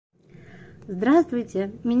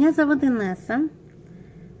Здравствуйте, меня зовут Инесса,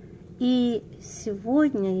 и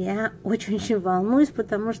сегодня я очень волнуюсь,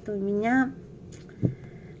 потому что у меня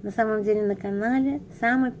на самом деле на канале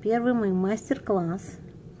самый первый мой мастер-класс.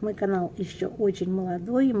 Мой канал еще очень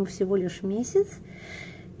молодой, ему всего лишь месяц,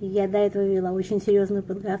 и я до этого вела очень серьезную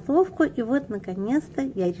подготовку, и вот наконец-то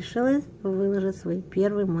я решилась выложить свой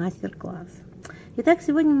первый мастер-класс. Итак,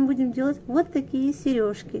 сегодня мы будем делать вот такие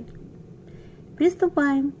сережки.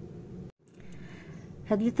 Приступаем!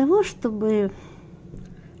 А для того, чтобы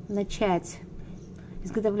начать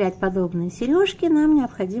изготовлять подобные сережки, нам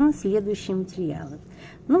необходимы следующие материалы.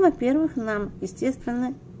 Ну, во-первых, нам,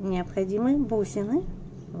 естественно, необходимы бусины.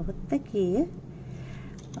 Вот такие.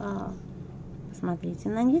 Посмотрите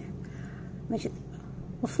на них. Значит,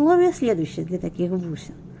 условия следующие для таких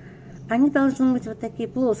бусин. Они должны быть вот такие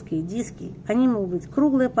плоские диски. Они могут быть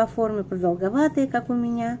круглые по форме, продолговатые, как у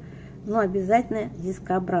меня, но обязательно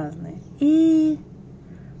дискообразные. И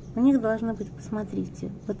у них должны быть,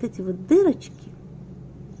 посмотрите, вот эти вот дырочки,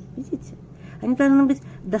 видите? Они должны быть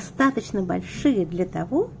достаточно большие для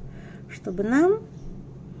того, чтобы нам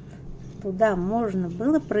туда можно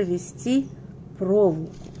было провести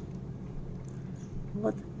проволоку.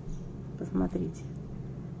 Вот, посмотрите.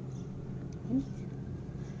 Видите?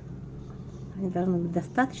 Они должны быть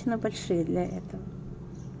достаточно большие для этого.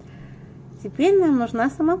 Теперь нам нужна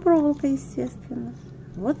сама проволока, естественно.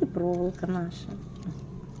 Вот и проволока наша.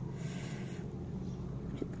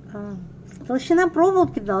 Толщина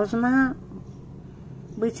проволоки должна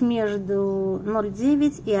быть между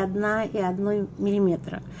 0,9 и 1,1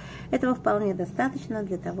 мм. Этого вполне достаточно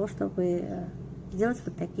для того, чтобы сделать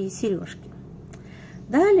вот такие сережки.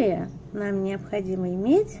 Далее нам необходимо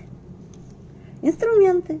иметь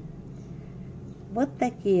инструменты. Вот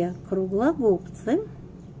такие круглогубцы.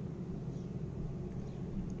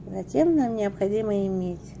 Затем нам необходимо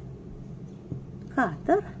иметь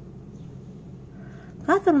катер.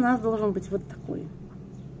 Катер у нас должен быть вот такой.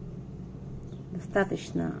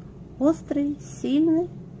 Достаточно острый, сильный.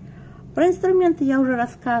 Про инструменты я уже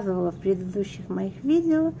рассказывала в предыдущих моих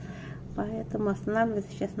видео, поэтому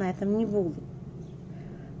останавливаться сейчас на этом не буду.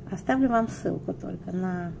 Оставлю вам ссылку только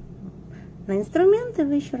на инструменты,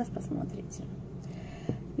 вы еще раз посмотрите.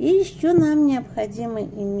 И еще нам необходимо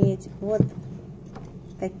иметь вот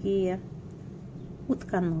такие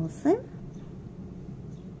утконосы.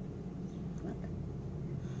 Вот.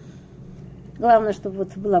 Главное, чтобы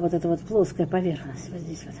вот была вот эта вот плоская поверхность вот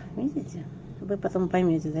здесь вот, видите? Вы потом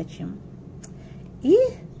поймете, зачем. И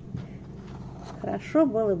хорошо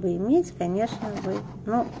было бы иметь, конечно,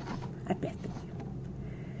 ну, опять-таки,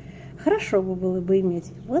 хорошо бы было бы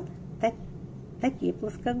иметь вот такие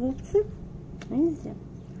плоскогубцы, видите,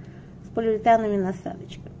 с полиуретановыми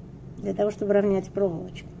насадочками, для того, чтобы равнять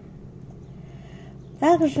проволочку.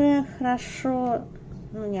 Также хорошо,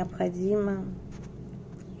 ну, необходимо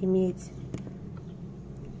иметь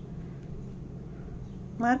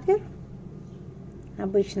маркер,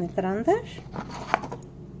 обычный карандаш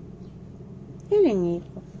и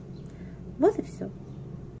линейку. Вот и все.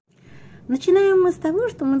 Начинаем мы с того,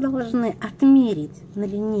 что мы должны отмерить на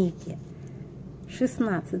линейке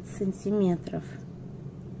 16 сантиметров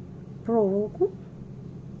проволоку.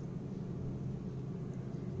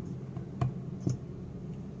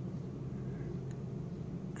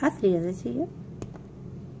 Отрезать ее.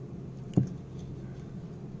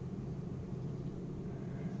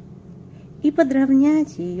 И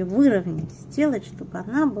подровнять ее, выровнять, сделать, чтобы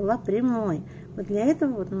она была прямой. Вот для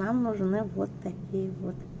этого вот нам нужны вот такие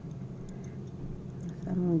вот,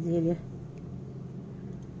 на самом деле,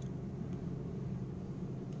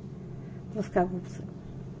 плоскогубцы.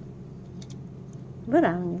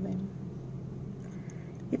 Выравниваем.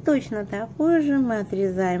 И точно такой же мы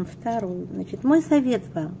отрезаем вторую. Значит, мой совет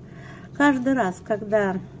вам: каждый раз,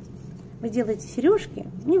 когда вы делаете сережки,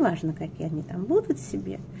 неважно, какие они там будут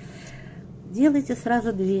себе, делайте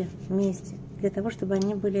сразу две вместе, для того, чтобы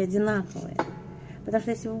они были одинаковые. Потому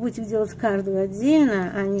что если вы будете делать каждую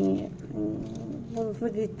отдельно, они будут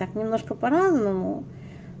выглядеть так немножко по-разному.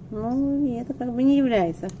 Ну, и это как бы не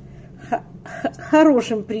является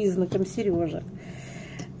хорошим признаком сережек.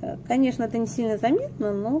 Конечно, это не сильно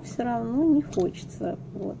заметно, но все равно не хочется.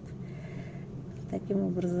 Вот. Таким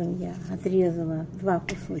образом я отрезала два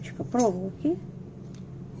кусочка проволоки.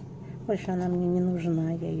 Больше она мне не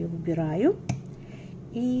нужна, я ее убираю.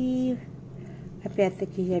 И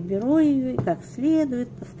опять-таки я беру ее и как следует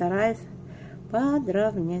постараюсь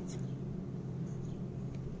подровнять.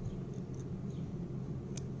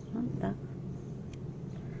 Вот так.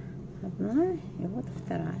 Одна и вот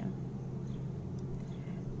вторая.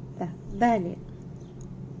 Так, далее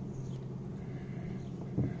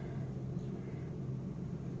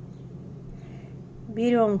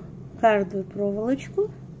берем каждую проволочку,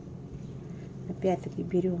 опять-таки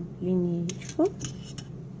берем линеечку.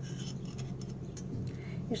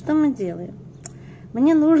 И что мы делаем?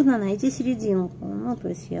 Мне нужно найти серединку. Ну, то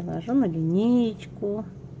есть я ложу на линеечку,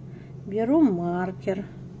 беру маркер,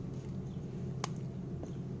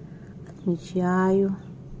 отмечаю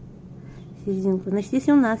серединку. Значит,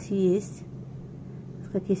 если у нас есть,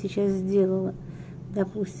 как я сейчас сделала,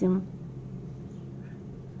 допустим,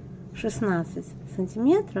 16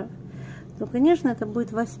 сантиметров, то, конечно, это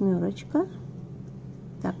будет восьмерочка.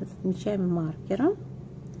 Так вот отмечаем маркером.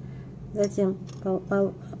 Затем вот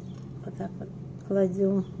так вот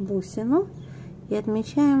кладем бусину и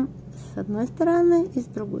отмечаем с одной стороны и с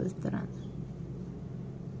другой стороны.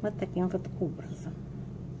 Вот таким вот образом.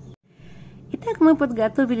 Итак, мы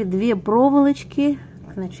подготовили 2 проволочки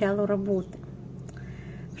к началу работы.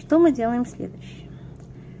 Что мы делаем следующее?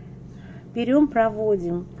 Берем,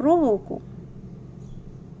 проводим проволоку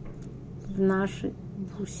в наши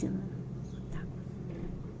бусины. Вот так вот.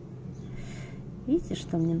 Видите,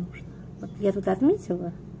 что мне нужно? Вот я тут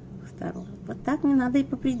отметила вторую. Вот так мне надо и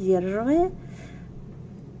попридерживая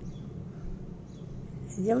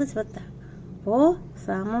сделать вот так. По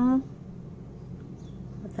самому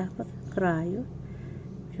вот так вот краю.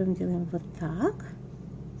 Причем делаем вот так.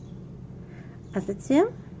 А затем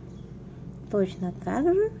точно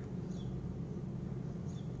так же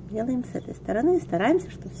делаем с этой стороны и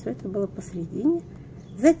стараемся, чтобы все это было посередине.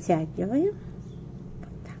 Затягиваем. Вот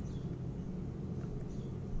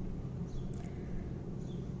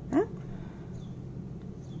так. Так.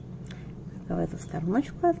 В эту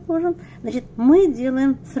стороночку отложим. Значит, мы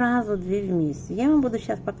делаем сразу 2 вместе. Я вам буду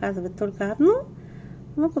сейчас показывать только одну,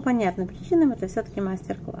 но по понятным причинам это все-таки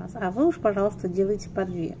мастер-класс. А вы уж, пожалуйста, делайте по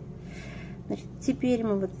 2. Значит, теперь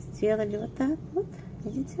мы вот сделали вот так вот.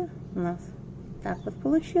 Видите, у нас так вот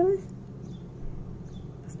получилось.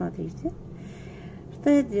 Посмотрите. Что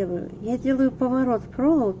я делаю? Я делаю поворот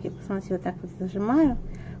проволоки. Посмотрите, вот так вот зажимаю.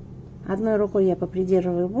 Одной рукой я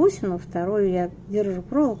попридерживаю бусину, второй я держу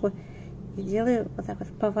проволоку и делаю вот так вот,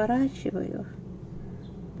 поворачиваю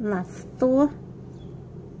на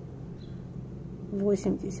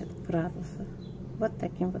 180 градусов. Вот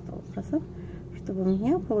таким вот образом, чтобы у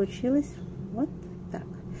меня получилось вот так.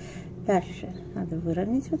 Дальше надо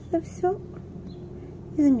выровнять вот это все.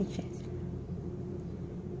 И замечательно.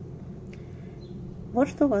 Вот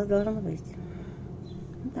что у вас должно выйти.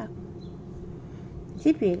 Вот так.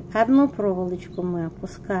 Теперь одну проволочку мы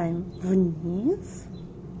опускаем вниз.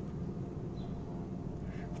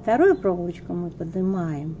 Вторую проволочку мы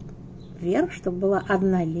поднимаем вверх, чтобы была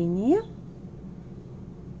одна линия.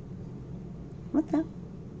 Вот так.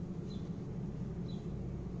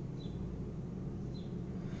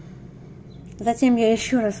 Затем я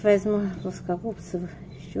еще раз возьму плоскогубцев,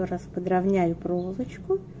 еще раз подровняю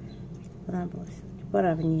проволочку, чтобы она была все-таки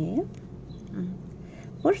поровнее.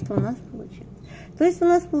 Вот что у нас получилось. То есть у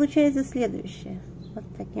нас получается следующее. Вот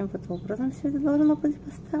таким вот образом все это должно быть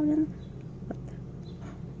поставлено. Вот так.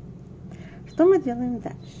 Что мы делаем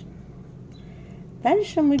дальше?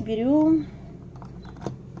 Дальше мы берем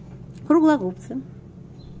круглогубцы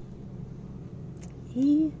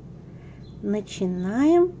и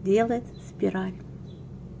начинаем делать спираль.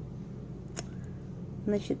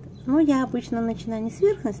 Значит, ну я обычно начинаю не с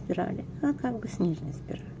верхней спирали, а как бы с нижней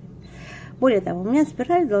спирали. Более того, у меня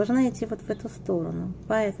спираль должна идти вот в эту сторону,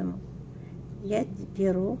 поэтому я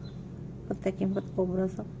беру вот таким вот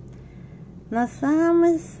образом. На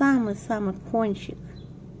самый-самый-самый кончик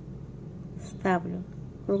ставлю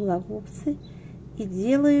круглогубцы и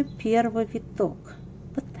делаю первый виток.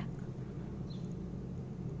 Вот так.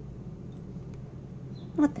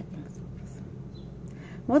 Вот таким вот образом.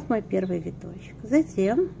 Вот мой первый виточек.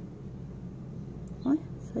 Затем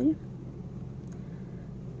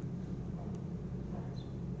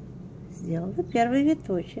сделала первый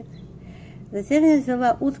виточек. Затем я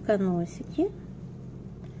взяла утконосики.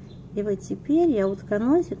 И вот теперь я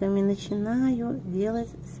утконосиками начинаю делать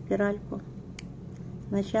спиральку.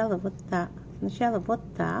 Сначала вот так. Сначала вот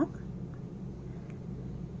так.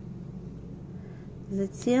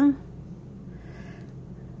 Затем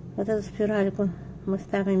вот эту спиральку мы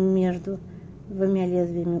ставим между 2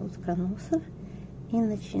 лезвиями утконосов и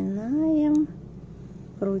начинаем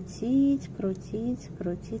крутить, крутить,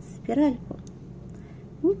 крутить спиральку.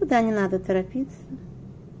 Никуда не надо торопиться.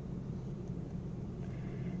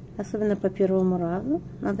 Особенно по первому разу.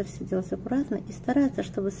 Надо все делать аккуратно и стараться,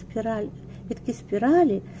 чтобы витки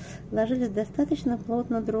спирали ложились достаточно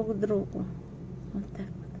плотно друг к другу. Вот так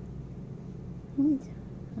вот. Видите?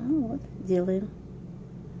 Ну вот, делаем.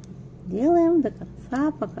 Делаем до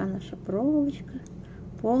конца, пока наша проволочка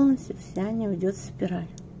полностью вся не уйдет в спираль.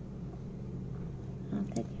 Вот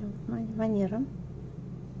таким вот манером.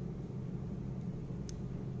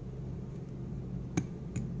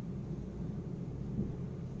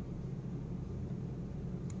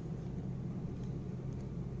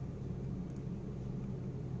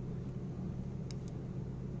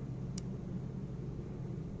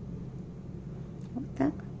 Вот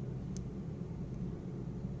так.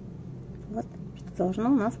 Вот что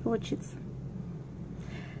должно у нас получиться.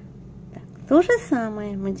 Так, то же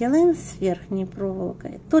самое мы делаем с верхней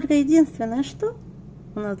проволокой. Только единственное, что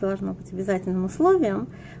у нас должно быть обязательным условием,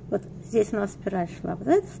 вот здесь у нас спираль шла в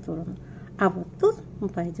эту сторону, а вот тут мы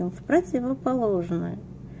пойдем в противоположную.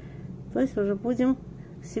 То есть уже будем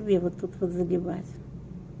к себе вот тут вот загибать.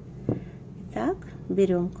 Итак,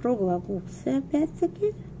 берем круглогубцы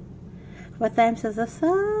опять-таки, хватаемся за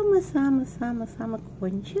самый-самый-самый-самый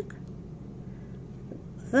кончик,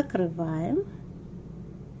 закрываем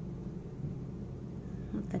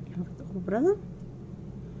вот таким вот образом.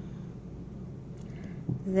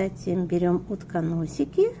 Затем берем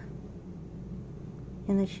утконосики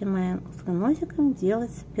и начинаем утконосиком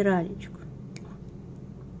делать спиралечку.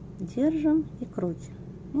 Держим и крутим.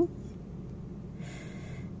 Видите?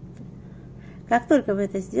 Как только вы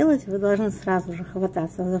это сделаете, вы должны сразу же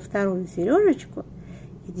хвататься за вторую сережечку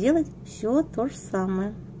и делать все то же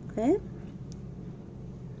самое. Okay?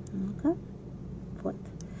 Ну-ка. Вот.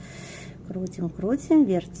 Крутим, крутим,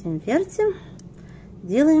 вертим, вертим.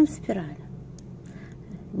 Делаем спираль.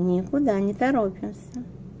 Никуда не торопимся.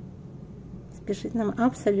 Спешить нам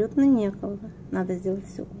абсолютно некуда. Надо сделать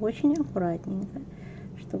все очень аккуратненько,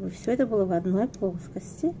 чтобы все это было в одной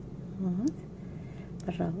плоскости. Вот.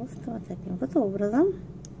 Пожалуйста, вот таким вот образом.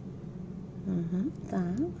 Угу,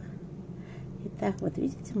 так. Итак, вот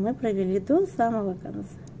видите, мы провели до самого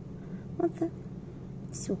конца. Вот так.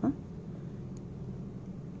 Все.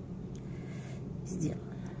 Сделано.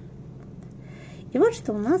 И вот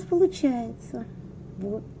что у нас получается.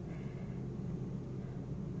 Вот.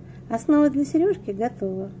 Основа для сережки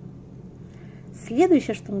готова.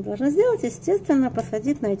 Следующее, что мы должны сделать, естественно,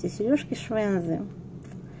 посадить на эти сережки швензы.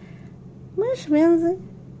 Мы швензы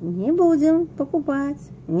не будем покупать,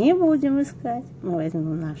 не будем искать. Мы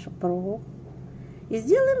возьмем нашу проволоку и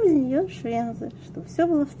сделаем из нее швензы, чтобы все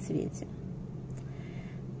было в цвете.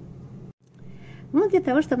 Ну, для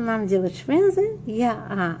того, чтобы нам делать швензы,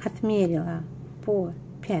 я отмерила по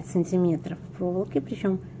 5 сантиметров проволоки,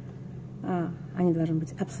 причем они должны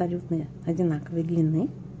быть абсолютно одинаковой длины,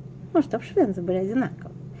 ну, чтобы швензы были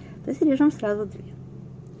одинаковые. То есть режем сразу 2.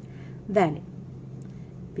 Далее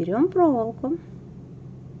берем проволоку,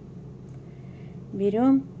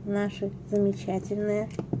 берем наши замечательные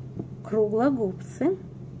круглогубцы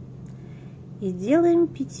и делаем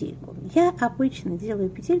петельку. Я обычно делаю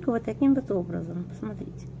петельку вот таким вот образом,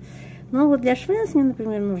 посмотрите. Но вот для швенз мне,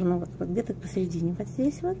 например, нужно вот где-то посередине, вот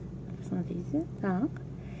здесь вот, посмотрите, так.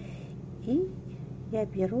 И я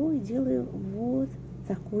беру и делаю вот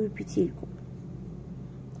такую петельку.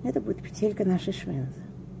 Это будет петелька нашей швензы.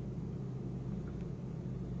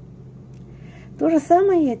 То же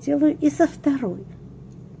самое я делаю и со второй.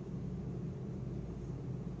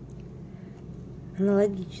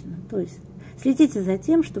 Аналогично. То есть следите за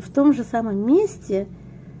тем, что в том же самом месте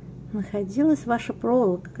находилась ваша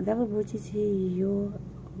проволока, когда вы будете ее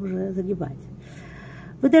уже загибать.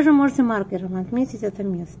 Вы даже можете маркером отметить это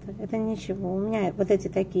место. Это ничего. У меня вот эти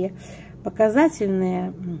такие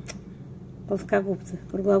показательные плоскогубцы,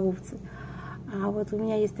 круглогубцы. А вот у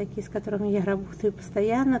меня есть такие, с которыми я работаю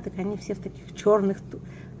постоянно, так они все в таких черных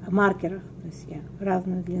маркерах. То есть я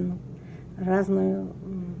разную длину, разную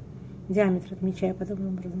диаметр отмечаю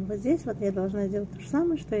подобным образом. Вот здесь вот я должна сделать то же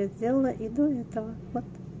самое, что я сделала и до этого. Вот.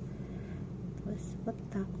 То есть вот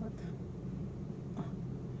так вот.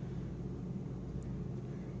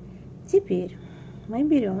 Теперь мы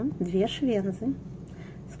берем 2 швензы,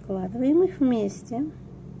 складываем их вместе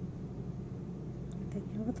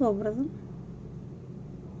таким вот образом.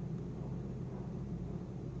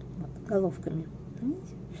 Головками.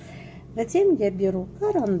 Видите? Затем я беру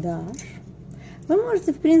карандаш. Вы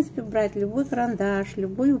можете, в принципе, брать любой карандаш,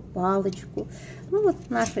 любую палочку. Ну вот в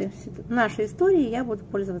нашей истории я буду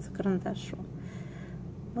пользоваться карандашом.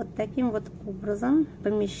 Вот таким вот образом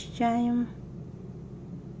помещаем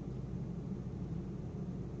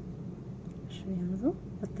швензу.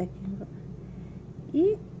 Вот таким вот.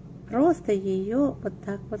 И просто ее вот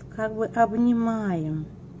так вот как бы обнимаем.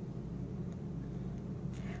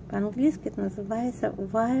 По-английски это называется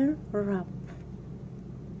wire wrap.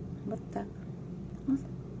 Вот так. Вот.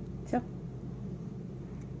 Все.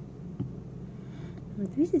 Вот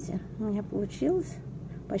видите, у меня получилось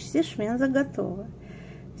почти швенза готова.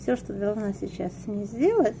 Все, что должна сейчас с ней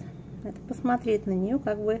сделать, это посмотреть на нее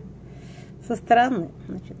как бы со стороны.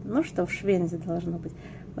 Значит, ну что в швензе должно быть?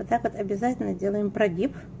 Вот так вот обязательно делаем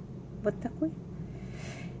прогиб. Вот такой.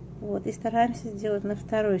 Вот, и стараемся сделать на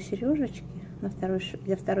второй сережечке,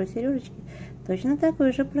 для второй сережечки точно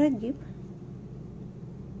такой же прогиб.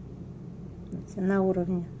 Видите, на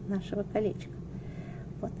уровне нашего колечка.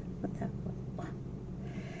 Вот, вот так вот.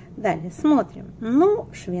 Далее смотрим. Ну,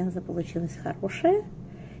 швенза получилась хорошая.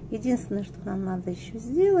 Единственное, что нам надо еще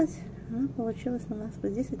сделать, она получилась у нас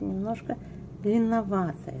вот здесь вот немножко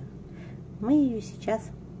длинноватая. Мы ее сейчас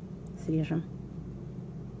срежем.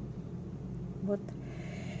 Вот.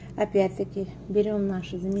 Опять-таки берем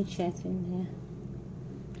наши замечательные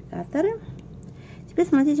каторы. Теперь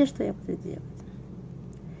смотрите, что я буду делать.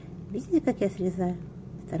 Видите, как я срезаю?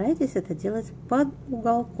 Старайтесь это делать под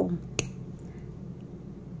уголком.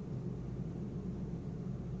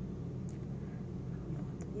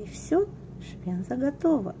 Вот. И все, швенза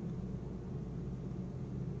готова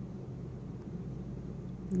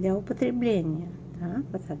для употребления. Так,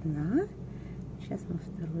 вот одна. Сейчас мы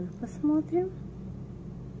вторую посмотрим.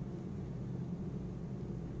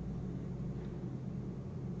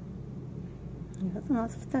 И вот у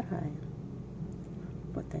нас вторая.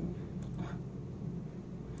 Вот они.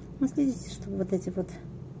 Ну, следите, чтобы вот эти вот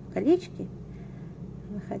колечки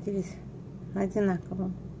находились на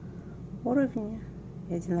одинаковом уровне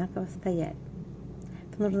и одинаково стояли.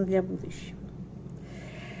 Это нужно для будущего.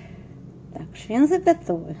 Так, швензы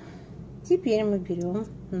готовы. Теперь мы берем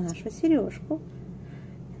нашу сережку.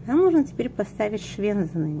 Нам нужно теперь поставить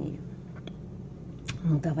швензы на нее.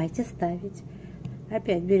 Ну, давайте ставить.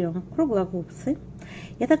 Опять берем круглогубцы.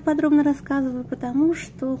 Я так подробно рассказываю, потому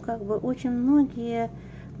что как бы очень многие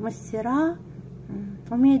мастера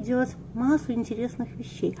умеют делать массу интересных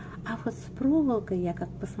вещей. А вот с проволокой я как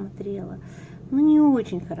посмотрела, ну не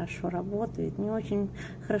очень хорошо работают, не очень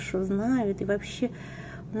хорошо знают. И вообще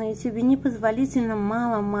на YouTube непозволительно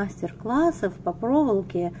мало мастер-классов по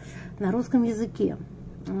проволоке на русском языке.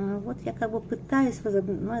 Вот я как бы пытаюсь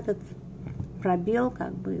этот пробел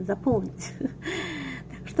как бы заполнить.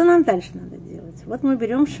 Что нам дальше надо делать? Вот мы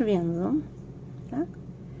берем швензу. Так.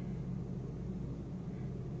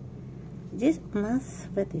 Здесь у нас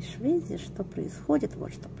в этой швезе что происходит?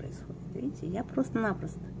 Вот что происходит. Видите, я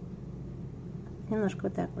просто-напросто немножко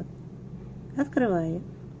вот так вот открываю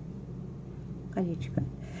колечко.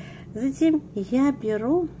 Затем я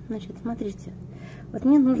беру, значит, смотрите, вот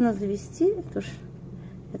мне нужно завести эту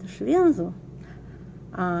швензу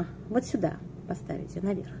вот сюда, поставить ее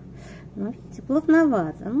наверх. Ну, видите,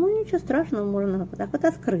 плотновато. Ну, ничего страшного, можно вот так вот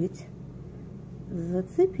открыть,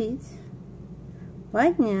 зацепить,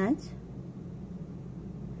 поднять.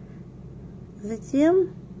 Затем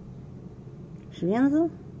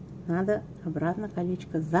швензу надо обратно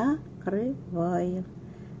колечко закрываем.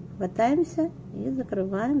 Хватаемся и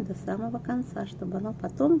закрываем до самого конца, чтобы оно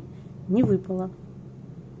потом не выпало.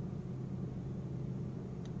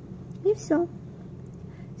 И все.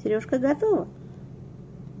 Сережка готова.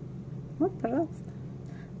 Вот, пожалуйста.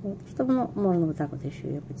 Вот, чтобы, можно вот так вот еще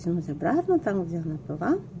ее потянуть обратно, там, где она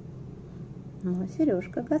была. Но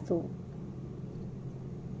сережка готова.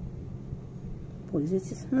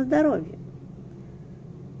 Пользуйтесь на здоровье.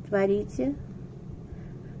 Творите.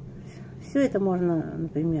 Все это можно,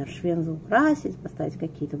 например, швензу украсить, поставить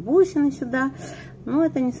какие-то бусины сюда. Но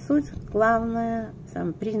это не суть, главное,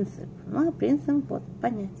 сам принцип. Ну, а принцип вот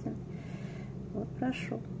понятен. Вот,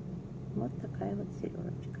 прошу. Вот такая вот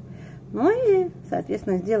сережечка. Ну и,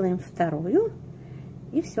 соответственно, сделаем вторую.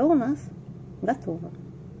 И все у нас готово.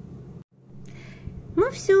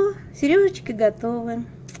 Ну все, сережечки готовы.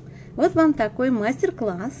 Вот вам такой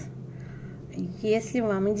мастер-класс. Если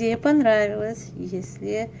вам идея понравилась,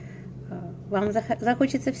 если вам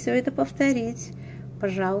захочется все это повторить,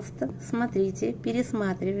 пожалуйста, смотрите,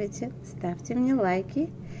 пересматривайте, ставьте мне лайки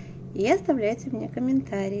и оставляйте мне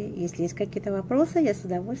комментарии. Если есть какие-то вопросы, я с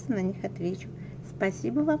удовольствием на них отвечу.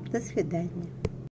 Спасибо вам, до свидания.